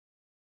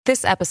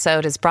This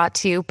episode is brought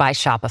to you by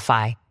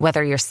Shopify.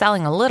 Whether you're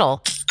selling a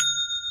little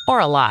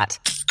or a lot,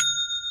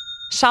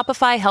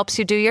 Shopify helps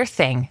you do your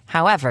thing,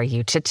 however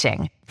you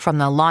cha-ching. From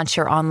the launch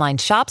your online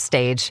shop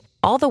stage,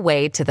 all the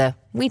way to the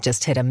we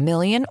just hit 1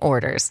 million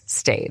orders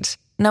stage.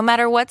 No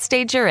matter what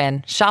stage you're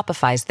in,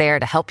 Shopify's there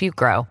to help you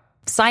grow.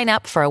 Sign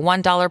up for a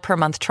 $1 per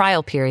month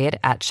trial period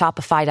at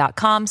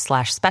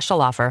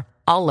shopify.com/special offer,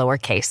 all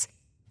lowercase.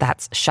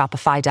 That's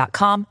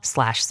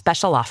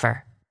shopify.com/special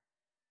offer.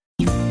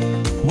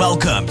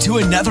 Welcome to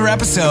another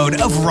episode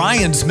of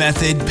Ryan's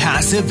Method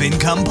Passive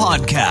Income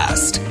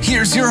Podcast.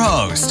 Here's your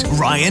host,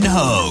 Ryan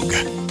Hogue.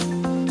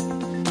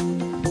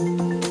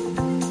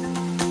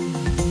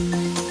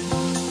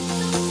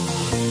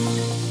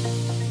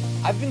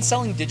 I've been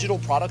selling digital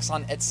products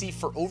on Etsy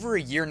for over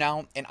a year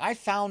now, and I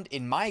found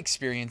in my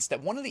experience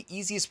that one of the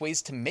easiest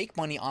ways to make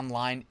money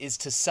online is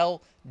to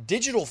sell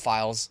digital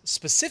files,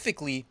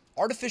 specifically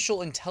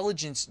artificial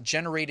intelligence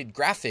generated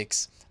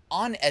graphics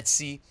on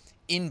Etsy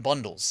in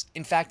bundles.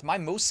 In fact, my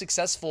most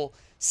successful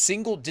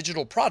single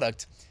digital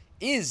product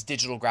is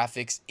digital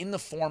graphics in the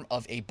form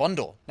of a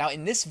bundle. Now,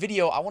 in this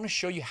video, I want to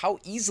show you how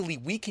easily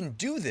we can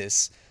do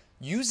this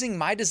using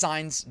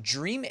MyDesigns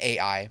Dream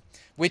AI,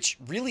 which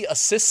really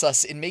assists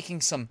us in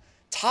making some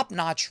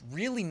top-notch,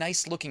 really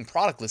nice looking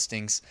product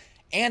listings.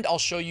 And I'll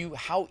show you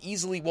how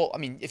easily,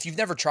 if you've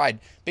never tried,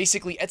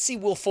 basically Etsy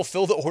will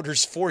fulfill the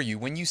orders for you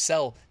when you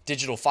sell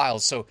digital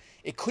files. So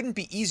it couldn't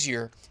be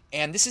easier.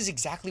 And this is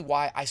exactly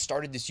why I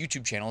started this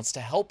YouTube channel. It's to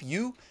help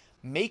you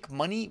make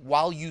money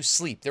while you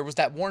sleep. There was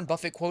that Warren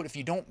Buffett quote, if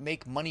you don't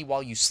make money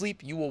while you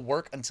sleep, you will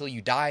work until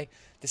you die.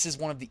 This is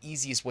one of the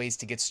easiest ways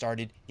to get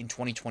started in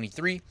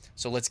 2023.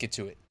 So let's get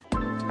to it.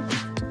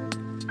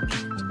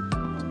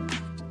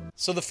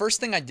 So the first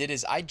thing I did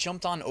is I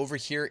jumped on over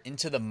here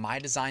into the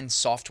MyDesigns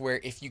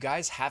software. If you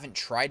guys haven't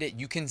tried it,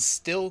 you can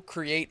still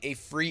create a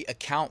free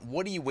account.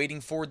 What are you waiting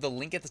for? The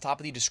link at the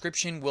top of the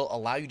description will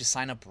allow you to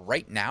sign up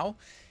right now.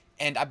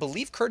 And I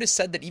believe Curtis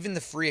said that even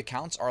the free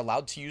accounts are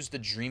allowed to use the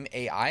Dream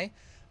AI.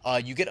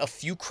 You get a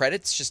few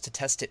credits just to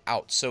test it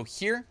out. So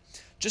here,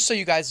 just so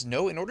you guys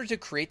know, in order to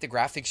create the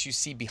graphics you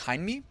see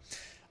behind me,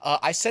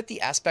 I set the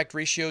aspect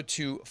ratio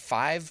to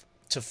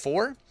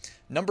 5:4.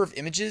 Number of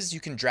images, you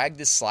can drag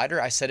this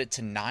slider. I set it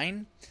to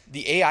 9.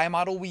 The AI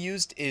model we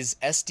used is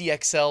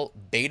SDXL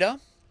Beta.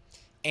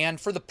 And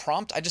for the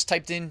prompt, I just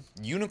typed in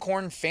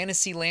Unicorn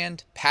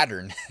Fantasyland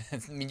Pattern. I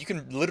mean, you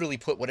can literally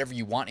put whatever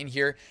you want in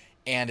here.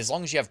 And as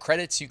long as you have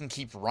credits, you can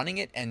keep running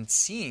it and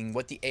seeing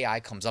what the AI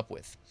comes up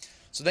with.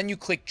 So then you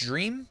click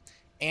Dream,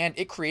 and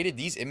it created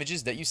these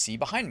images that you see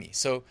behind me.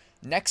 So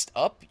next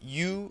up,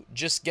 you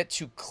just get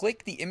to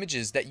click the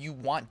images that you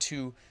want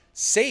to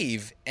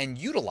save and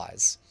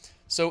utilize.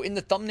 So in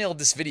the thumbnail of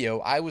this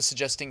video, I was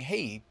suggesting,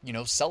 hey,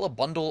 sell a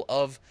bundle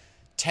of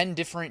 10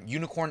 different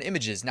unicorn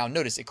images. Now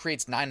notice it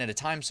creates 9 at a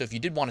time. So if you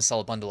did want to sell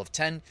a bundle of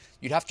 10,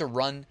 you'd have to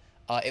run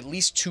at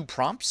least 2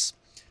 prompts.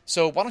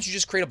 So why don't you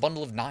just create a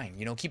bundle of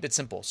 9, keep it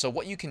simple. So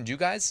what you can do,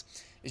 guys,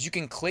 is you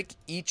can click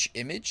each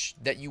image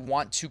that you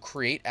want to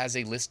create as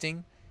a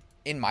listing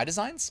in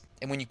MyDesigns.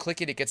 And when you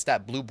click it, it gets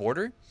that blue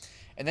border.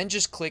 And then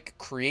just click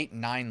create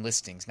 9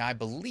 listings. Now I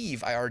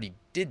believe I already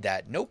did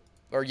that. Nope.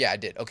 Or yeah, I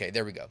did. Okay,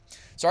 there we go.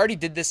 So I already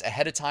did this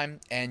ahead of time,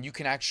 and you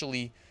can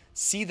actually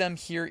see them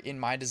here in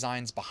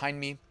MyDesigns behind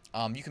me.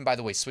 You can, by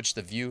the way, switch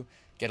the view,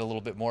 get a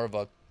little bit more of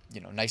a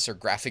nicer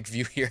graphic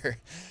view here.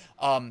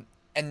 And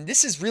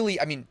this is really,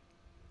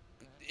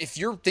 if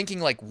you're thinking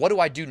like, what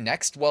do I do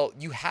next? Well,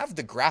 you have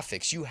the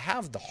graphics, you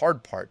have the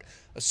hard part,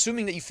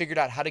 assuming that you figured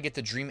out how to get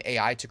the Dream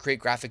AI to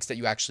create graphics that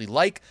you actually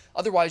like.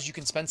 Otherwise, you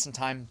can spend some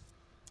time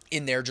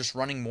in there just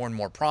running more and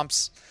more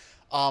prompts.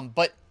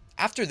 But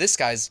after this,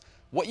 guys,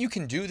 what you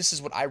can do, this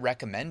is what I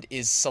recommend,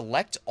 is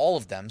select all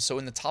of them. So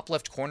in the top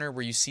left corner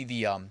where you see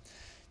the,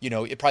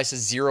 it probably says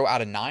 0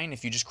 out of 9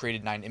 if you just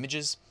created 9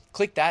 images.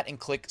 Click that and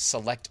click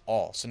select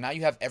all. So now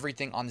you have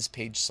everything on this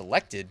page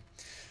selected.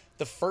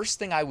 The first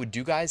thing I would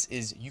do, guys,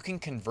 is you can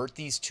convert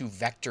these to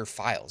vector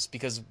files,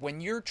 because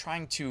when you're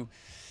trying to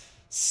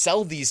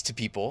sell these to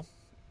people,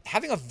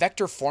 having a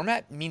vector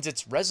format means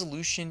it's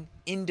resolution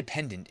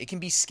independent. It can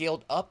be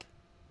scaled up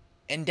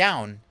and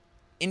down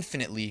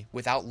infinitely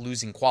without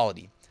losing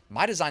quality.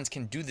 MyDesigns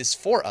can do this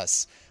for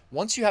us.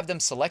 Once you have them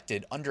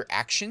selected, under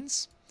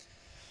Actions,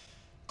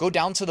 go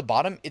down to the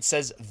bottom, it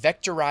says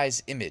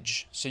Vectorize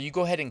Image. So you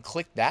go ahead and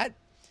click that.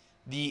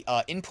 The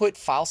input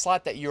file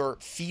slot that you're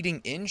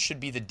feeding in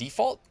should be the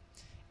default.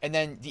 And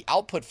then the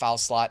output file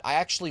slot, I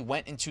actually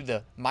went into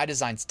the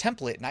MyDesigns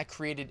template and I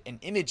created an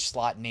image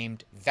slot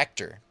named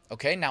Vector.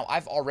 Okay, now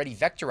I've already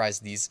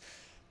vectorized these,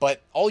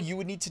 but all you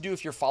would need to do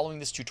if you're following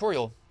this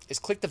tutorial is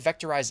click the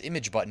Vectorize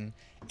Image button,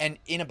 and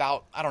in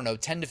about,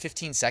 10 to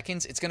 15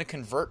 seconds, it's going to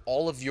convert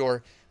all of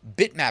your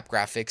bitmap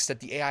graphics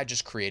that the AI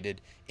just created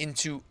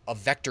into a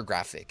vector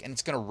graphic, and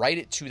it's going to write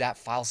it to that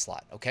file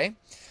slot, okay?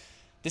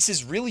 This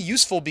is really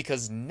useful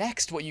because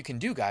next what you can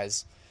do,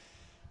 guys,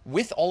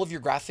 with all of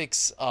your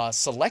graphics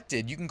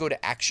selected, you can go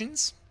to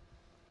Actions,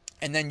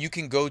 and then you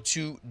can go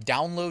to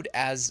Download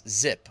as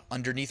Zip.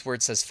 Underneath where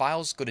it says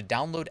Files, go to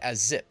Download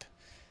as Zip.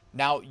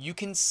 Now you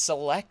can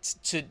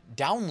select to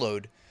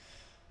download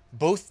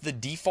both the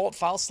default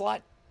file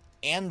slot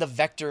and the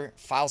vector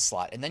file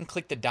slot, and then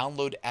click the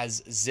download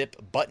as zip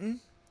button,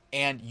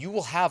 and you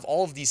will have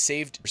all of these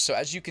saved. So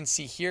as you can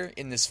see here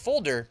in this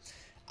folder,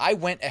 I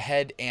went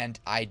ahead and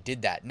I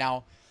did that.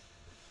 Now,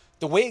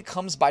 the way it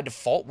comes by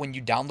default when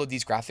you download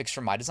these graphics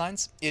from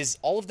MyDesigns is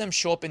all of them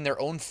show up in their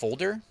own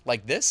folder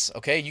like this,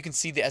 okay? You can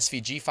see the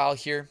SVG file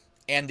here,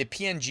 and the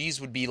PNGs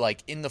would be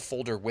like in the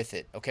folder with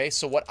it, okay?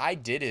 So what I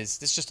did is,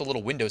 this is just a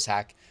little Windows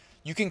hack.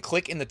 You can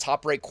click in the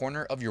top right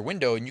corner of your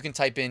window and you can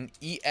type in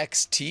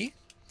ext::png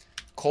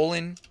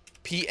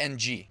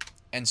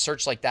and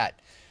search like that.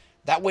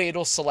 That way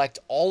it'll select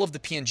all of the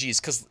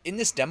PNGs, because in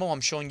this demo I'm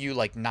showing you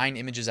like 9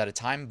 images at a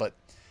time, but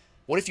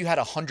what if you had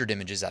 100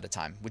 images at a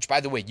time? Which,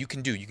 by the way, you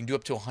can do. You can do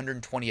up to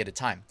 120 at a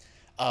time.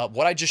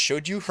 What I just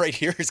showed you right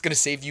here is going to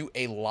save you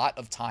a lot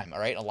of time, all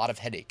right? A lot of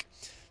headache.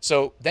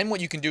 So then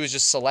what you can do is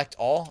just select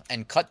all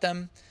and cut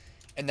them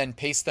and then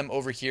paste them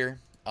over here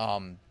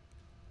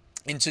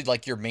into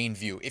like your main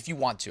view if you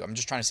want to. I'm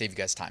just trying to save you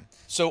guys time.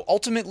 So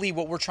ultimately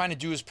what we're trying to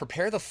do is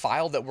prepare the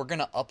file that we're going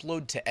to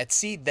upload to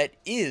Etsy that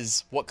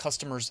is what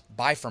customers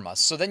buy from us.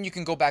 So then you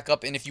can go back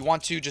up, and if you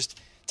want to, just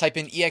type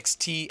in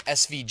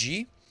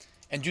ext::svg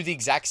and do the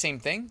exact same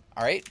thing,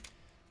 all right?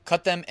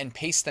 Cut them and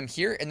paste them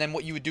here, and then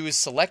what you would do is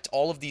select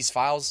all of these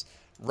files,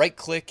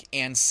 right-click,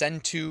 and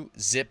send to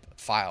zip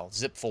file,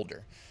 zip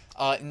folder.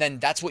 And then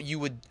that's what you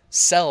would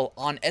sell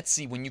on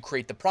Etsy when you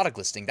create the product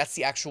listing. That's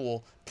the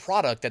actual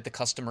product that the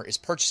customer is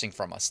purchasing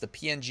from us, the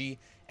PNG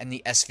and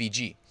the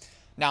SVG.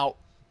 Now,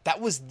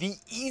 that was the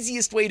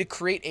easiest way to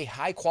create a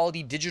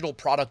high-quality digital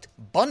product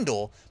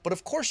bundle, but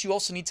of course you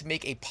also need to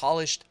make a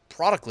polished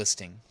product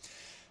listing.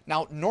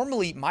 Now,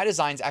 normally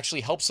MyDesigns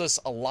actually helps us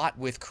a lot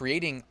with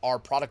creating our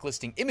product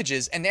listing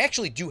images, and they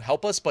actually do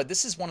help us, but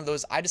this is one of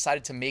those I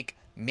decided to make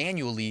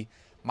manually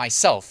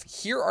myself.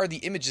 Here are the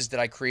images that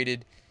I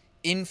created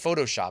in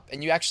Photoshop,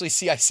 and you actually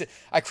see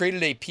I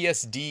created a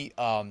PSD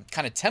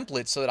kind of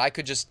template so that I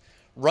could just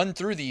run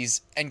through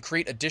these and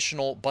create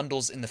additional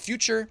bundles in the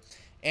future,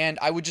 and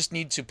I would just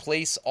need to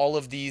place all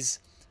of these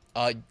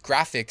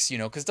graphics,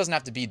 because it doesn't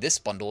have to be this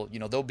bundle,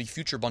 there'll be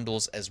future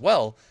bundles as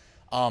well.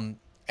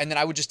 And then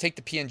I would just take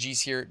the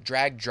PNGs here,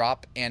 drag,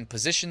 drop, and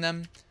position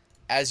them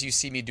as you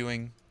see me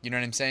doing. You know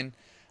what I'm saying?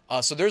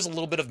 So there's a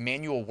little bit of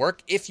manual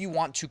work if you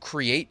want to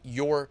create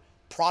your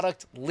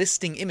product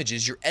listing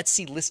images, your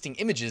Etsy listing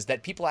images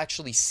that people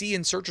actually see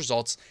in search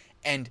results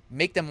and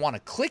make them want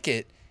to click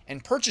it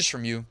and purchase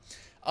from you.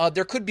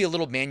 There could be a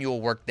little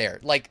manual work there.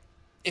 Like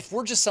if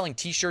we're just selling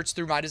t-shirts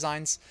through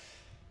MyDesigns,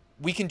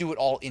 we can do it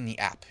all in the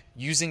app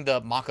using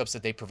the mockups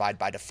that they provide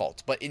by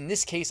default. But in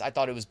this case, I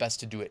thought it was best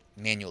to do it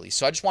manually.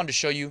 So I just wanted to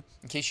show you,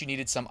 in case you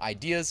needed some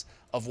ideas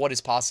of what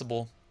is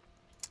possible.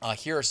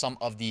 Here are some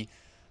of the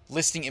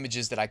listing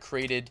images that I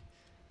created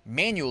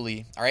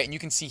manually. All right, and you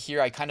can see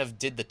here I kind of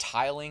did the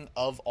tiling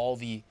of all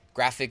the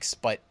graphics,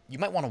 but you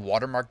might want to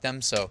watermark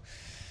them. So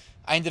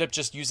I ended up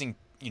just using,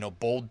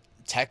 bold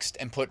text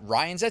and put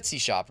Ryan's Etsy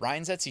shop,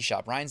 Ryan's Etsy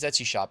shop, Ryan's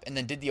Etsy shop, and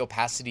then did the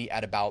opacity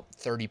at about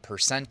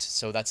 30%.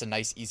 So that's a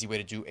nice, easy way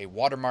to do a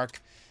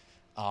watermark.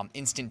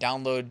 Instant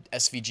download,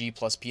 SVG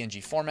plus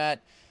PNG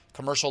format,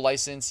 commercial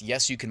license.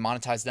 Yes, you can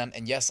monetize them.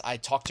 And yes, I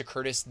talked to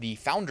Curtis, the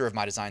founder of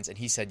MyDesigns, and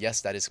he said,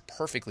 yes, that is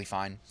perfectly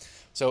fine.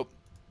 So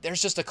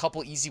there's just a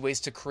couple easy ways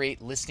to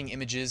create listing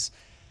images.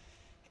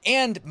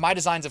 And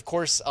MyDesigns, of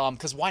course,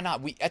 because why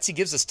not? Etsy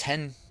gives us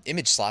 10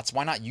 image slots.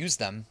 Why not use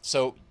them?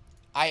 So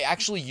I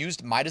actually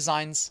used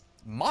MyDesigns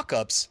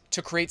mockups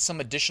to create some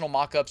additional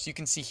mockups. You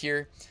can see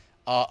here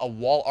a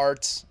wall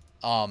art,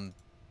 an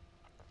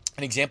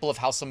example of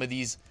how some of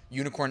these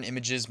unicorn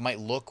images might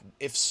look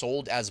if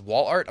sold as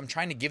wall art. I'm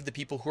trying to give the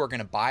people who are going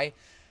to buy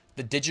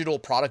the digital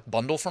product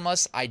bundle from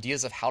us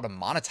ideas of how to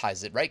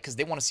monetize it, right? Because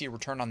they want to see a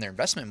return on their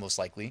investment, most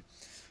likely.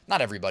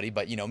 Not everybody,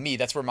 but me,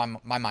 that's where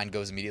my mind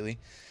goes immediately.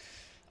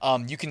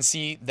 You can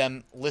see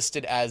them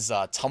listed as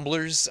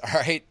tumblers, all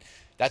right?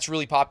 That's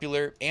really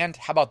popular. And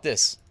how about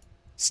this?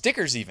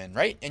 Stickers even,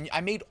 right? And I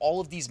made all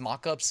of these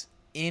mockups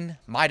in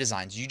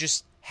MyDesigns. You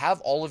just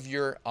have all of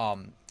your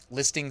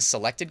listings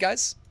selected,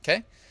 guys,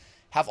 okay?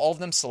 Have all of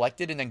them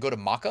selected and then go to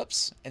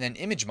mockups and then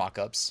image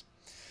mockups.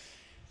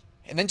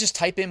 And then just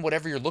type in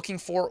whatever you're looking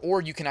for,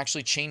 or you can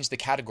actually change the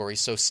category.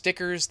 So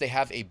stickers, they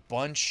have a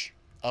bunch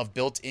of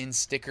built-in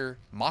sticker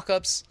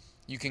mockups.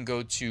 You can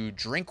go to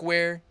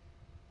drinkware,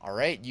 all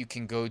right? You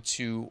can go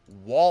to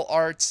wall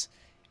art,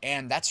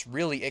 and that's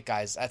really it,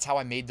 guys. That's how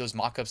I made those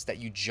mockups that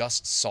you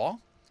just saw,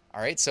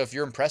 all right? So if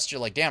you're impressed, you're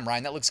like, damn,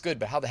 Ryan, that looks good,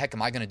 but how the heck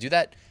am I going to do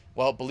that?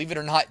 Well, believe it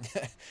or not,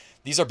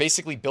 these are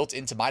basically built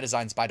into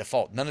MyDesigns by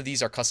default. None of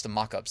these are custom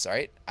mockups, all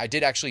right? I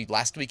did actually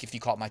last week, if you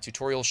caught my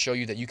tutorial, show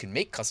you that you can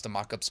make custom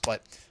mockups,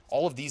 but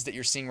all of these that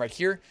you're seeing right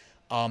here,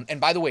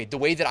 and by the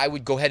way that I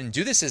would go ahead and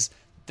do this is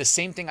the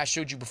same thing I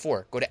showed you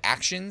before. Go to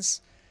Actions,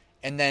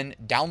 and then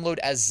Download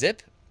as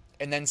Zip,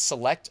 and then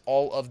select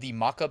all of the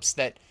mockups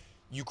that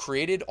you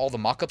created, all the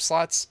mockup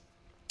slots.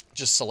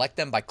 Just select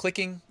them by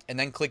clicking, and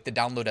then click the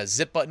Download as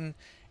Zip button,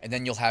 and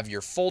then you'll have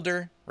your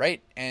folder,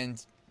 right?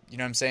 And You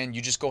know what I'm saying?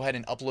 You just go ahead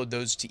and upload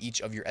those to each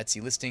of your Etsy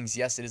listings.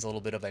 Yes, it is a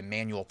little bit of a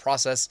manual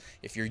process.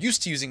 If you're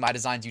used to using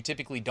MyDesigns, you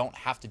typically don't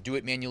have to do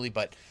it manually,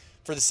 but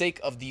for the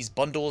sake of these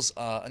bundles,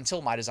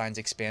 until MyDesigns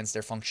expands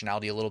their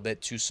functionality a little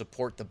bit to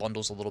support the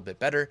bundles a little bit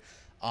better,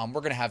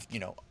 we're going to have,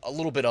 a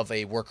little bit of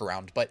a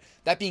workaround. But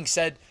that being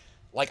said,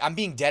 like, I'm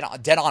being dead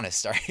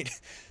honest, all right?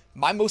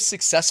 My most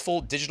successful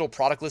digital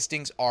product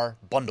listings are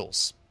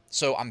bundles.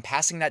 So I'm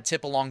passing that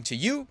tip along to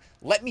you.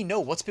 Let me know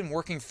what's been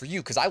working for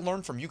you, because I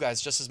learned from you guys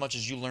just as much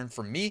as you learned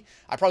from me.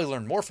 I probably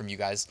learned more from you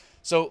guys.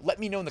 So let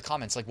me know in the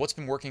comments, like, what's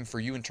been working for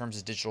you in terms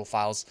of digital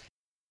files.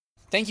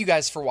 Thank you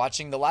guys for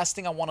watching. The last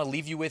thing I want to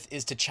leave you with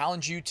is to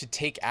challenge you to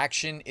take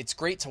action. It's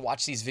great to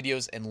watch these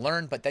videos and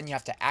learn, but then you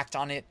have to act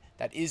on it.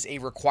 That is a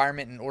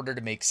requirement in order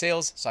to make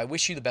sales. So I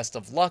wish you the best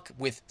of luck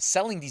with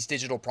selling these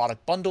digital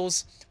product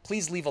bundles.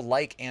 Please leave a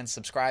like and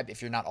subscribe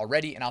if you're not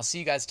already, and I'll see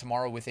you guys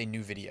tomorrow with a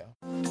new video.